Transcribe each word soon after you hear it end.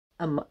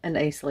in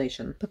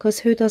isolation. Because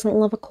who doesn't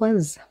love a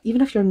quiz?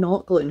 Even if you're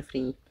not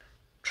gluten-free,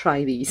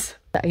 try these.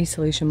 The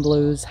isolation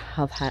blues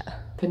have hit.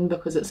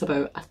 Because it's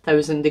about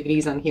 1,000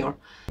 degrees in here.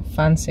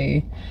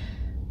 Fancy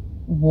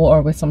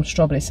water with some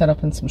strawberry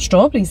syrup and some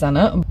strawberries in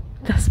it.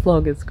 This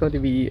vlog is going to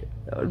be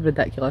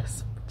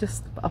ridiculous.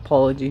 Just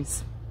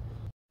apologies.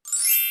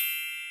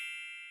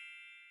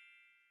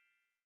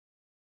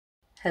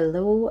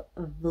 Hello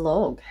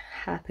vlog,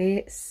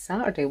 happy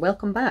Saturday,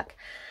 welcome back.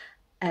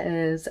 It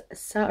is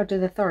Saturday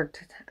the 3rd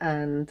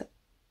and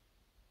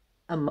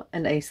I'm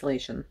in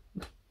isolation.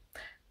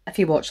 If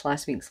you watched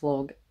last week's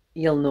vlog,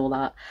 you'll know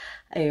that.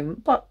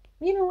 But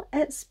you know,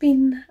 it's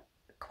been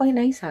quite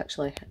nice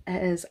actually.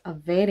 It is a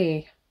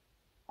very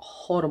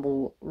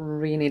horrible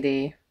rainy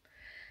day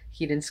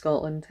here in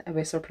Scotland. Are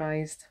we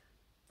surprised?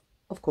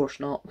 Of course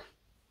not.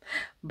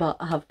 But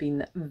I have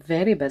been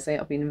very busy,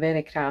 I've been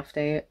very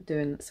crafty,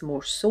 doing some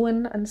more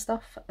sewing and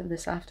stuff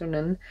this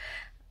afternoon.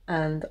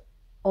 And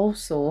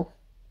also,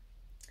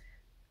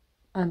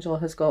 Angela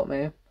has got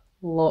me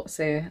lots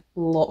of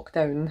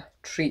lockdown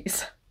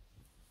treats.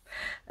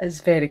 It's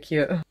very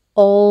cute.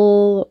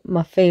 All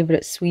my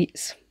favourite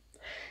sweets.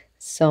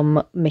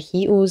 Some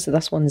mojitos,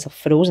 this one's a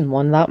frozen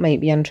one, that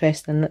might be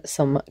interesting.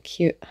 Some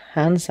cute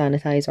hand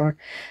sanitizer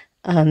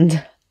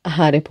and a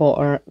Harry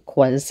Potter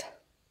quiz.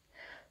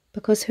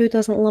 Because who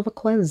doesn't love a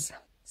quiz?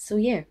 So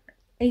yeah,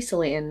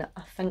 isolating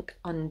I think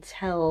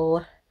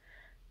until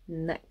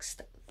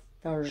next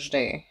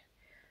Thursday.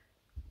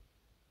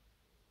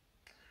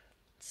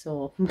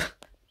 So,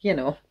 you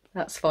know,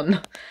 that's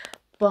fun.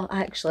 But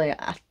actually,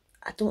 I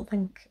don't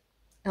think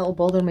it'll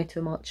bother me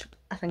too much.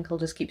 I think I'll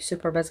just keep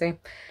super busy.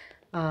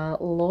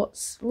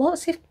 Lots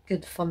of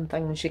good fun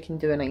things you can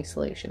do in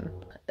isolation.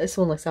 It's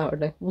only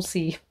Saturday. We'll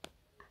see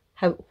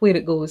where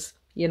it goes.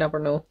 You never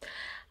know.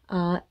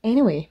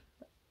 Anyway,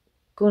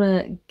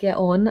 gonna get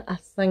on. I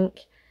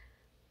think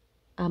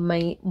I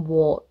might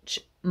watch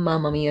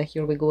Mamma Mia,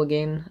 Here We Go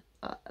Again.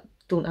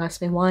 Don't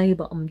ask me why,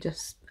 but I'm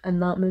just in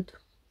that mood.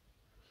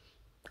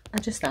 I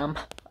just am.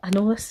 I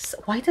know this.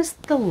 Why does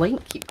the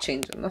light keep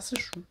changing? This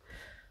is.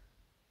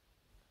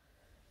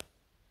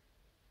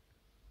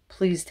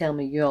 Please tell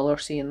me you all are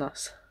seeing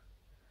this.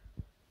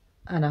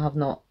 And I have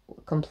not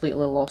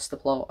completely lost the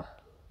plot.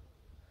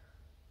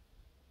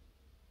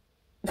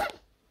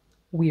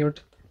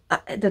 Weird.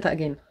 I did that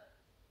again.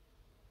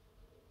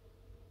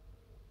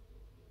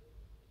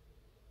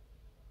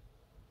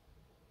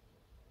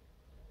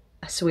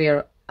 I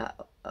swear,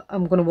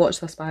 I'm going to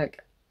watch this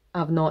back.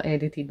 I've not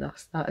edited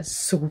this. That is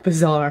so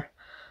bizarre.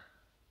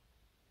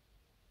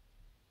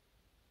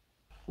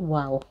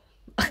 Wow.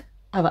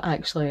 I'm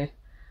actually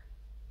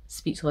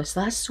speechless.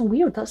 That's so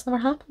weird. That's never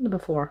happened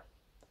before.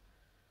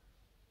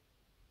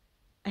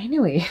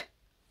 Anyway,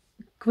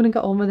 going to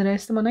get on with the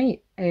rest of my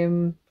night.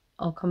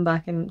 I'll come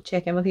back and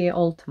check in with you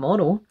all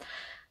tomorrow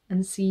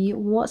and see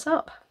what's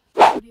up.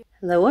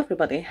 Hello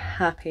everybody.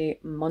 Happy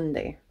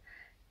Monday.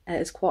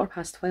 It is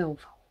 12:15.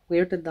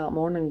 Where did that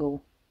morning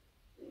go?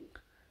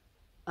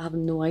 I have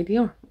no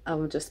idea.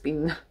 I've just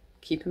been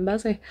keeping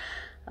busy.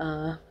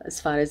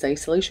 As far as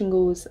isolation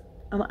goes,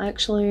 I'm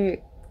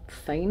actually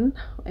fine.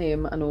 I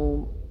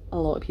know a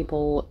lot of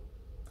people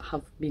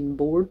have been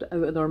bored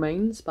out of their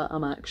minds, but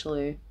I'm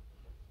actually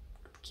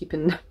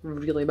keeping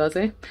really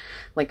busy.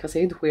 Like I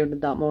said, where did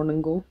that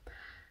morning go?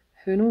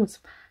 Who knows?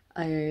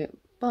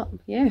 But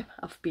yeah,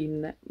 I've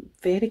been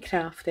very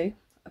crafty.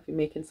 I've been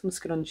making some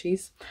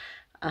scrunchies.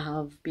 I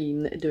have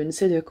been doing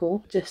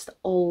Sudoku, just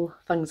all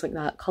things like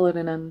that,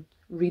 colouring in,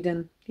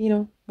 reading, you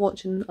know,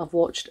 watching. I've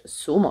watched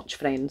so much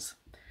Friends,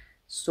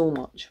 so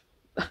much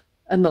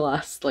in the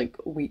last like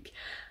week,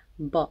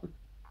 but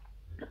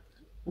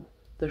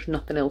there's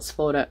nothing else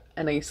for it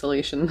in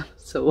isolation,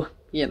 so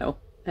you know,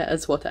 it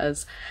is what it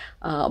is.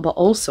 But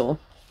also,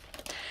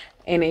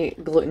 any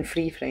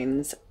gluten-free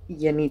friends,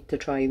 you need to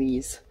try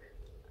these.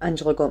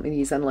 Angela got me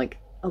these in like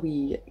a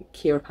wee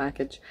care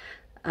package,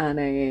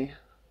 and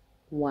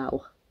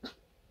wow,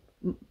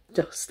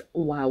 just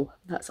wow.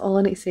 That's all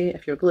I need to say.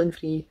 If you're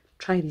gluten-free,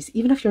 try these.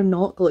 Even if you're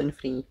not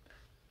gluten-free,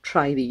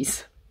 try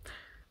these.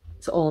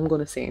 That's all I'm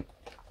going to say.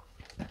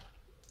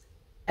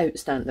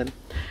 Outstanding.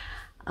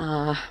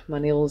 My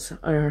nails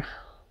are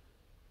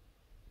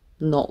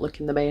not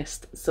looking the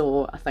best,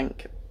 so I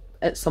think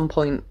at some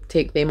point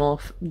take them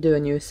off, do a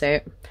new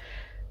set,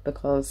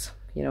 because,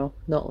 you know,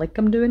 not like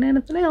I'm doing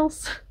anything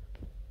else.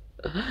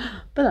 But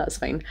that's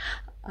fine.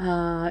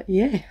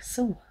 Yeah,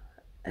 so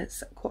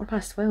it's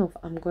 12:15.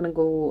 I'm gonna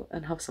go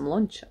and have some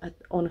lunch. I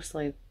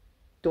honestly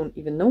don't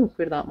even know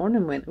where that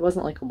morning went. It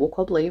wasn't like I woke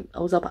up late. I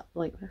was up at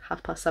like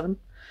 7:30.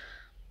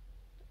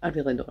 I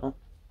really don't know.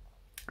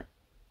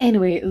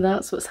 Anyway,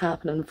 that's what's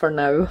happening for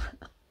now.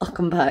 I'll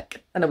come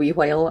back in a wee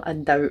while. I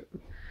doubt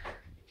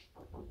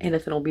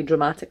anything will be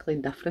dramatically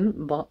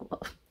different, but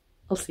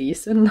I'll see you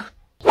soon.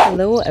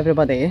 Hello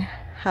everybody,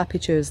 happy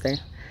Tuesday.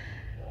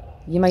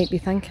 You might be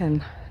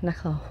thinking,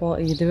 Nicola, what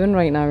are you doing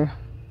right now?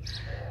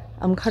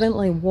 I'm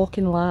currently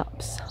walking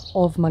laps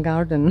of my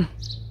garden.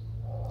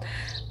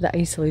 The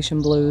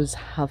isolation blues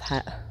have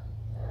hit.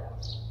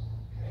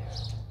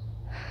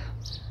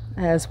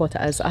 is what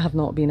it is. I have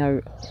not been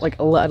out, like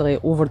literally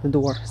over the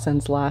door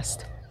since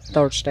last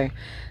Thursday.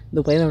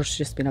 The weather's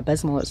just been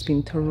abysmal. It's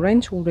been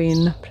torrential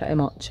rain pretty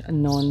much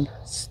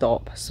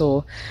non-stop,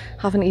 so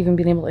haven't even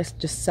been able to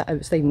just sit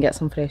outside and get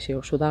some fresh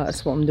air, so that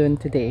is what I'm doing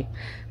today.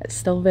 It's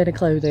still very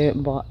cloudy,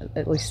 but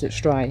at least it's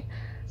dry,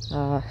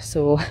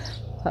 so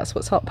that's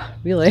what's up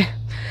really.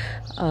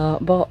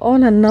 But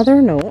on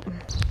another note,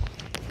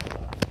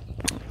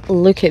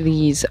 look at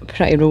these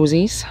pretty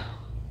roses.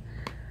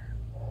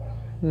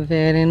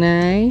 Very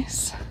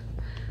nice.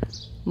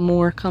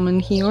 More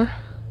coming here.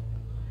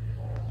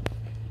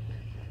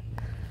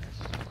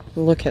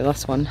 Look at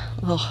this one.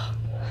 Oh,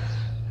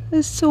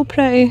 it's so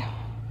pretty.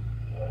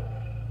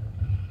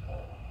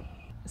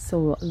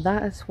 So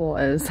that is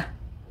what is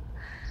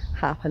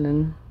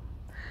happening.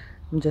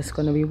 I'm just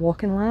going to be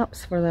walking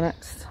laps for the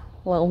next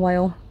little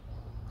while,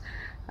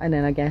 and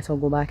then I guess I'll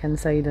go back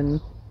inside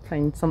and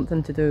find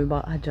something to do,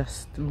 but I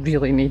just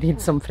really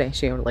needed some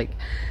fresh air. Like,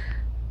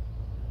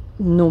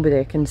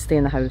 nobody can stay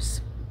in the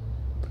house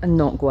and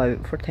not go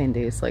out for 10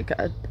 days. Like,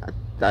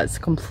 that's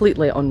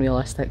completely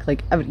unrealistic.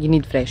 Like, you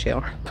need fresh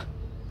air.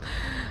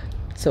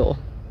 So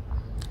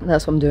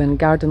that's what I'm doing.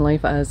 Garden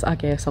life is, I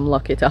guess I'm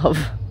lucky to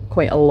have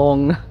quite a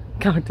long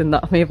garden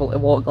that I'm able to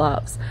walk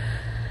laps.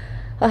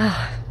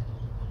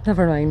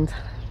 Never mind,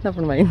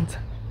 never mind.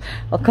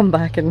 I'll come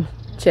back and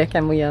check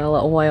in with you in a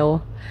little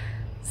while,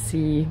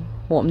 see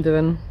what I'm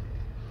doing.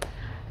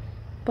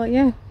 But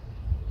yeah,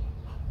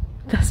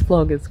 this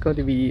vlog is going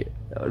to be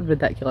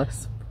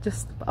ridiculous.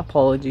 Just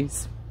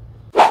apologies.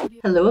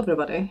 Hello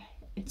everybody,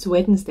 it's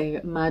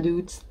Wednesday, my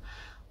dudes.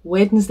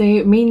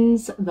 Wednesday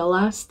means the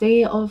last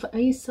day of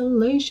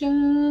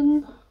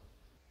isolation.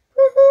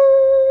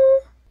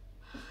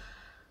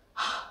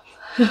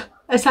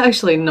 It's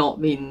actually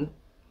not been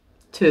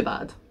too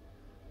bad,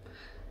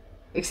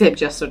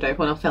 except yesterday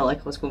when I felt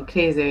like I was going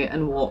crazy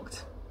and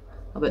walked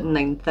about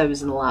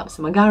 9,000 laps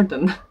in my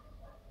garden.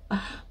 But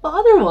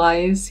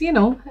otherwise, you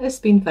know, it's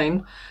been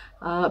fine.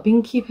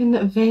 Been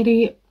keeping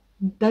very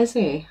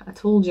busy. I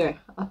told you,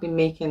 I've been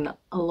making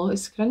a lot of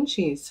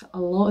scrunchies, a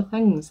lot of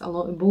things, a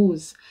lot of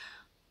bows,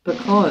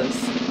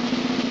 because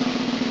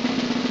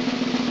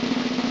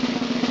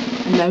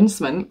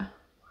announcement,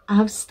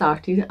 I've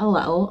started a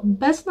little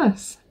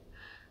business.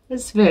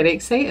 It's very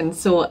exciting.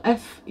 So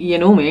if you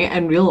know me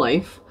in real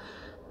life,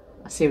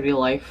 I say real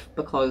life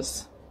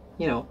because,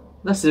 you know,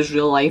 this is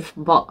real life,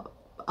 but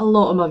a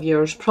lot of my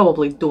viewers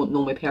probably don't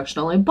know me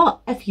personally.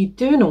 But if you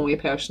do know me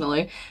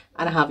personally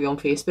and I have you on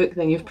Facebook,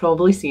 then you've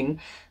probably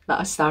seen that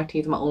I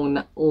started my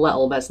own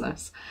little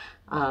business,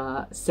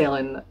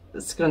 selling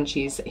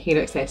scrunchies,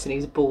 hair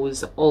accessories,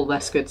 bows, all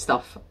this good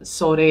stuff.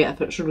 Sorry if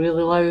it's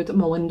really loud,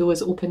 my window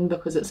is open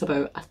because it's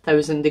about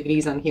 1,000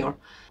 degrees in here.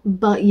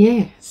 But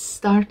yeah,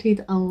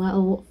 started a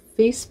little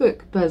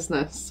Facebook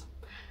business.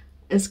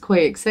 It's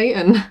quite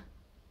exciting.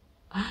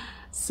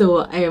 So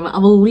I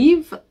will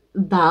leave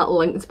that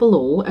linked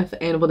below if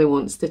anybody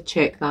wants to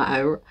check that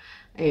out.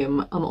 I'm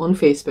on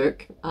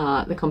Facebook.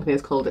 The company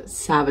is called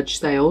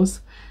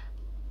SavageStyles.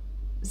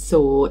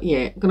 So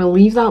yeah, I'm gonna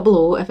leave that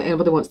below if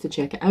anybody wants to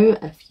check it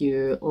out. If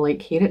you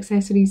like hair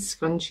accessories,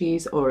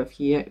 scrunchies, or if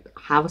you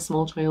have a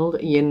small child,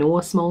 you know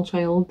a small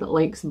child that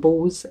likes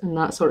bows and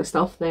that sort of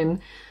stuff, then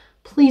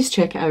please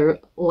check it out,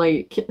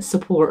 like,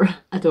 support.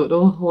 I don't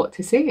know what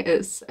to say.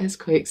 It's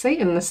quite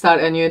exciting, the start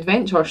of a new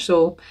adventure.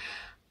 So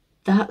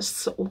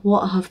that's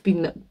what I have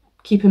been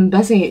keeping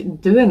busy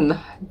doing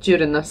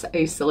during this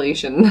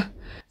isolation.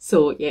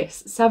 So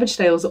yes,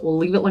 SavageStyles, we'll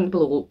leave it linked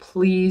below.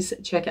 Please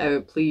check it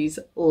out. Please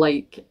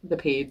like the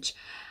page.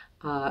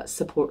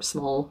 Support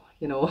small,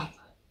 you know.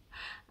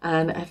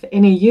 And if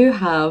any of you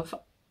have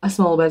a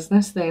small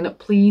business, then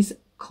please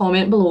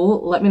comment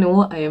below. Let me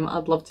know.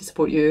 I'd love to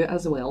support you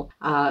as well.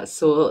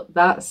 So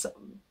that's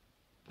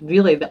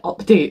really the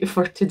update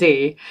for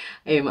today.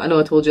 I know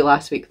I told you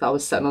last week that I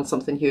was sitting on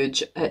something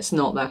huge. It's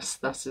not this.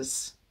 This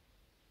is,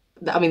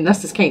 I mean,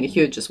 this is kind of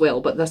huge as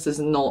well, but this is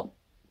not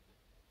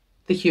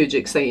the huge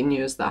exciting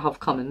news that I have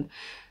coming.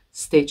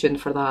 Stay tuned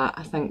for that.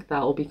 I think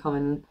that will be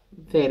coming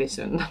very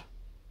soon.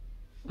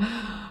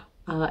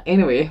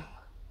 Anyway,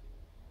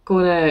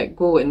 gonna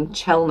go and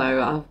chill now.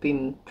 I've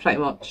been pretty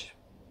much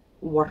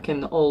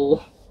working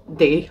all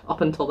day up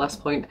until this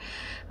point.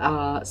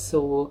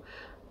 So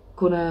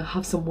gonna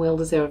have some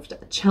well-deserved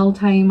chill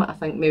time. I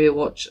think maybe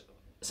watch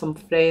some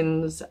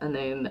Friends, and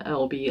then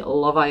it'll be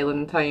Love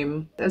Island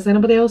time. Has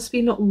anybody else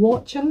been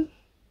watching?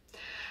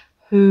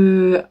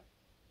 Who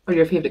are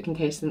your favourite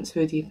contestants?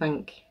 Who do you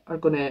think are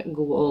gonna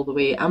go all the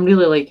way? I'm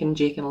really liking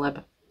Jake and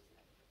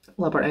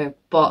Liberty,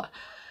 but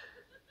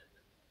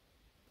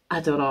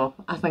I don't know.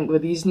 I think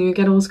with these new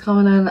girls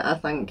coming in, I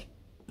think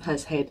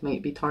his head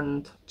might be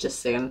turned, just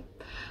saying.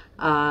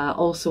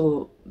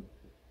 Also,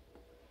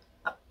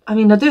 I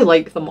mean, I do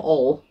like them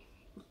all.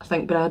 I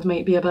think Brad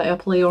might be a bit of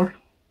a player.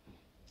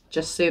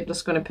 Just going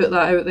to put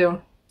that out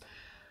there.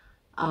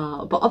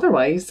 But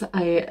otherwise,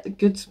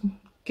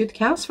 good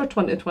cast for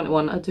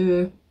 2021. I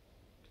do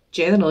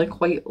generally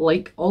quite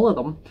like all of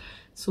them.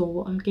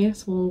 So I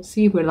guess we'll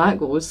see where that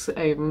goes.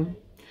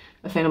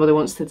 If anybody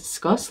wants to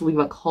discuss, leave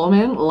a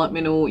comment, let me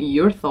know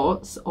your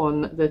thoughts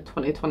on the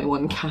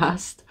 2021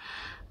 cast.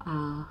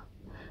 I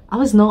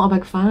was not a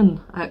big fan,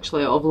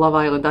 actually, of Love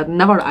Island. I'd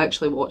never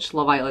actually watched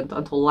Love Island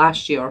until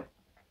last year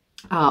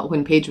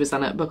when Paige was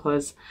in it,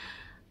 because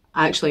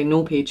I actually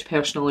know Paige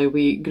personally.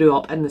 We grew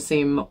up in the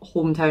same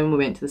hometown, we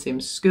went to the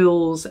same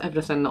schools,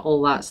 everything,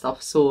 all that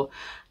stuff. So,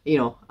 you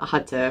know, I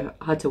had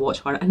to watch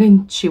her. And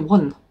then she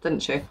won,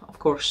 didn't she? Of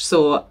course.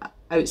 So,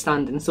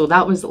 outstanding. So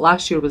that was,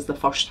 last year was the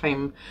first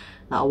time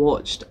that I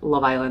watched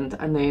Love Island.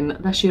 And then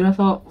this year I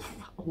thought,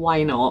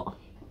 why not?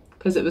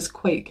 Because it was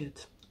quite good.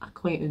 I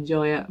quite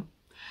enjoy it.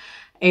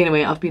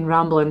 Anyway, I've been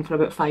rambling for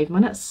about 5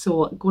 minutes,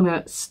 so I'm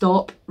gonna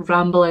stop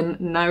rambling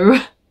now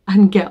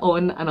and get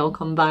on, and I'll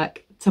come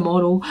back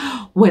tomorrow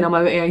when I'm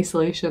out of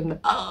isolation,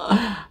 and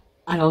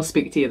I'll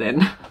speak to you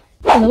then.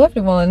 Hello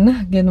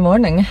everyone, good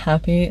morning,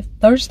 happy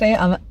Thursday.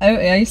 I'm out of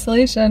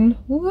isolation.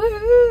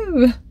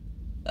 Woohoo!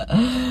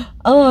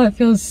 Oh, it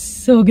feels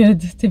so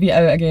good to be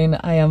out again.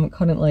 I am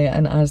currently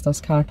in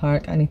Asda's car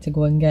park. I need to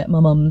go and get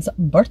my mum's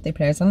birthday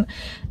present.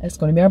 It's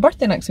going to be her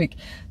birthday next week.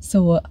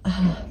 So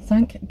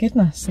thank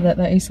goodness that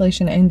the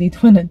isolation ended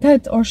when it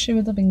did, or she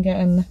would have been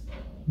getting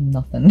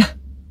nothing.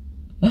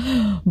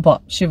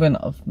 But she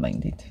wouldn't have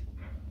minded.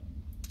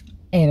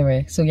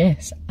 Anyway, so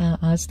yes,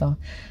 Asda,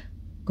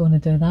 going to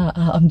do that.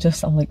 I'm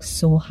like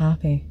so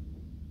happy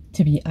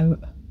to be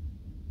out.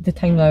 The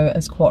time now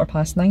is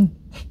 9:15.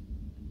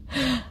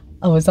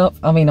 I was up,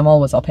 I mean I'm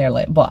always up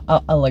early, but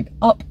I like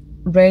up,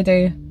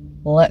 ready,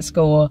 let's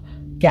go,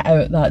 get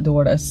out that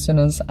door as soon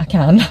as I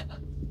can.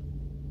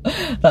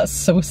 That's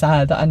so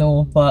sad, I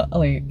know, but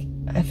like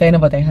if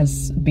anybody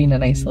has been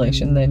in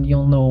isolation then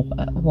you'll know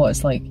what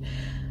it's like.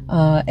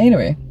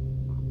 Anyway,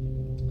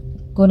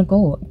 gonna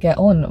go get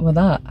on with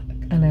that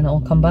and then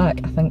I'll come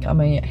back. I think I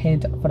might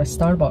head for a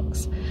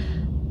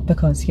Starbucks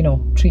because, you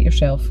know, treat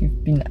yourself,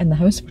 you've been in the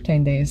house for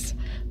 10 days,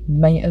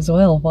 might as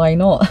well, why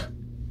not?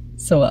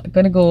 So I'm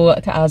gonna go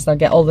to Asda,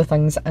 get all the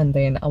things, and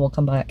then I will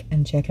come back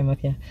and check in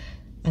with you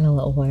in a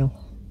little while.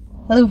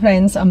 Hello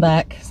friends, I'm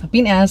back. So I've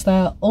been to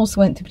Asda, also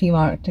went to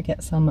Primark to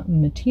get some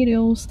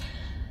materials,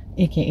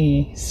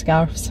 aka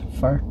scarves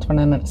for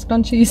turning into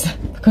scrunchies,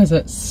 because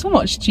it's so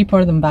much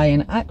cheaper than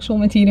buying actual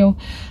material.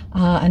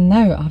 And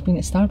now I've been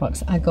at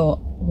Starbucks. I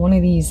got one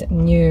of these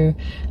new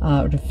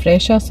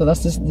refresher, so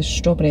this is the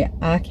strawberry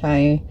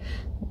acai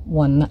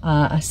one.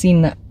 I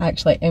seen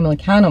actually Emily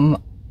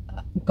Canham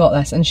got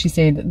this and she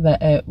said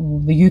that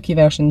the UK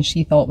version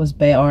she thought was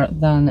better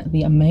than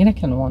the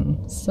American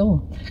one.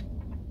 So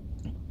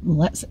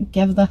let's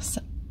give this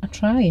a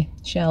try,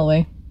 shall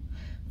we?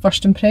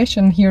 First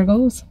impression, here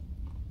goes.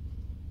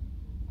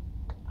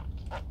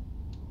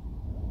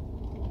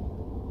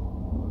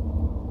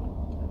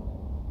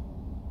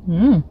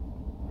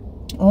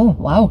 Oh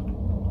wow,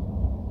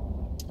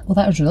 well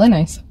that was really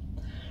nice.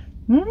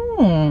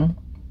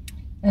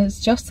 It's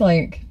just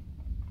like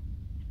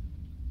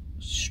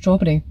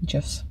strawberry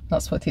juice,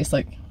 that's what it tastes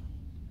like.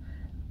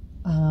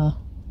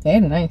 Very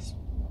nice.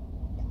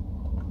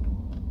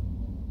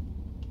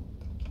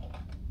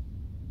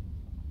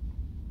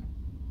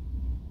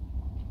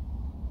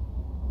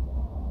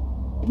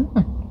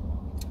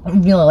 I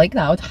really like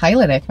that. I would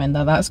highly recommend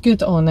that. That's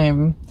good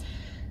on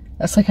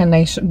it's like a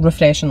nice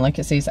refreshing, like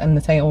it says in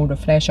the title,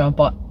 refresher,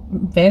 but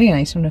very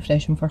nice and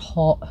refreshing for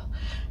hot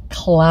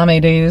clammy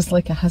days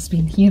like it has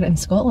been here in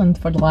Scotland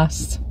for the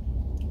last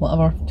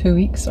whatever 2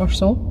 weeks or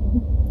so.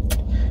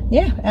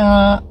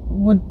 Yeah,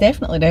 would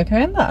definitely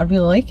recommend that. I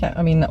really like it.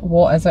 I mean,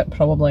 what is it?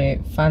 Probably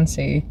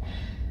fancy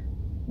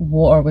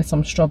water with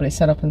some strawberry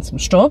syrup and some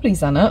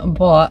strawberries in it,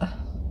 but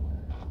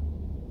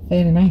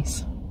very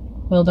nice.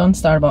 Well done,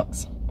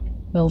 Starbucks.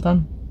 Well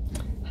done.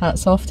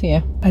 Hats off to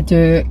you. I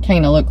do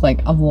kind of look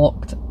like I've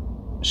walked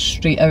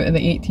straight out of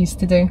the 80s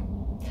today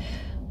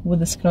with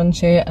the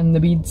scrunchie and the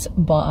beads,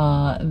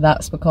 but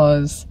that's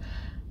because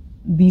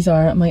these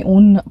are my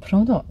own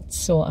products.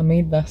 So I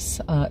made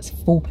this, it's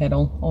faux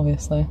pedal,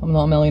 obviously, I'm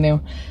not a millionaire.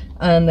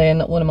 And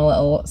then one of my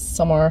little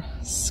summer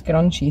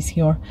scrunchies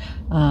here.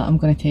 I'm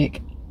going to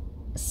take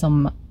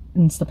some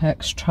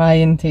Instapics, try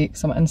and take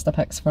some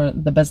Instapics for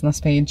the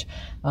business page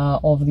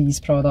of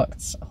these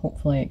products.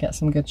 Hopefully get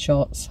some good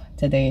shots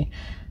today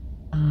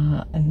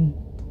and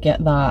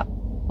get that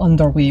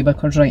underway,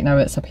 because right now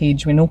it's a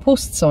page with no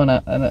posts on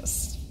it and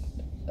it's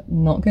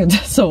not good.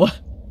 So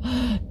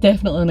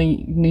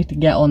definitely need to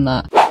get on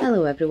that.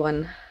 Hello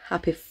everyone,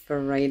 happy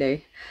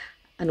Friday.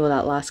 I know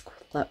that last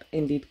clip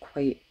ended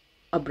quite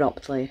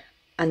abruptly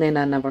and then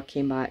I never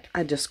came back.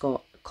 I just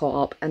got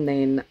caught up and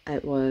then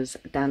it was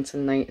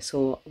dancing night,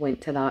 so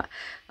went to that.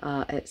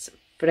 It's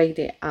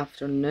Friday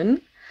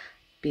afternoon.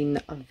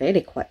 Been a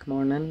very quick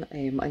morning.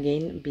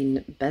 Again,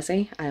 been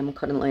busy. I'm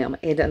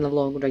editing the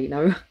vlog right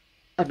now.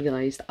 I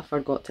realised I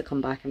forgot to come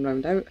back and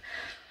round out.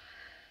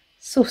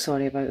 So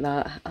sorry about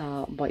that,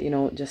 but you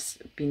know,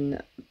 just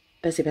been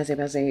busy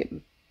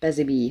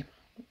bee.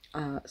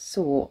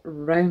 So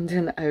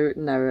rounding out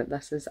now,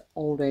 this is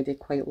already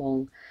quite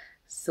long.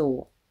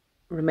 So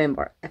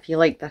remember, if you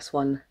like this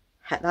one,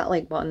 hit that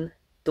like button,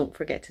 don't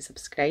forget to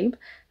subscribe.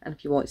 And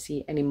if you want to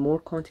see any more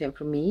content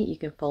from me, you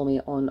can follow me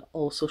on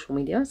all social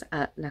medias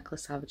at Nicola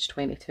Savage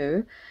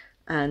 22.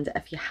 And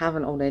if you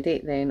haven't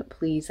already, then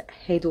please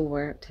head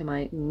over to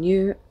my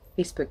new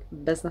Facebook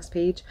business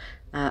page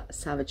at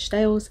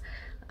SavageStyles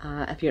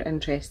if you're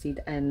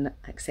interested in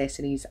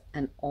accessories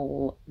and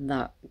all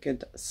that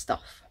good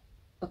stuff.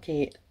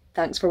 Okay,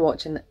 thanks for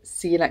watching.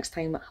 See you next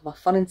time. Have a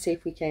fun and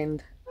safe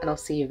weekend, and I'll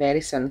see you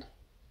very soon.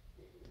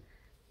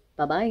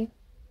 Bye bye.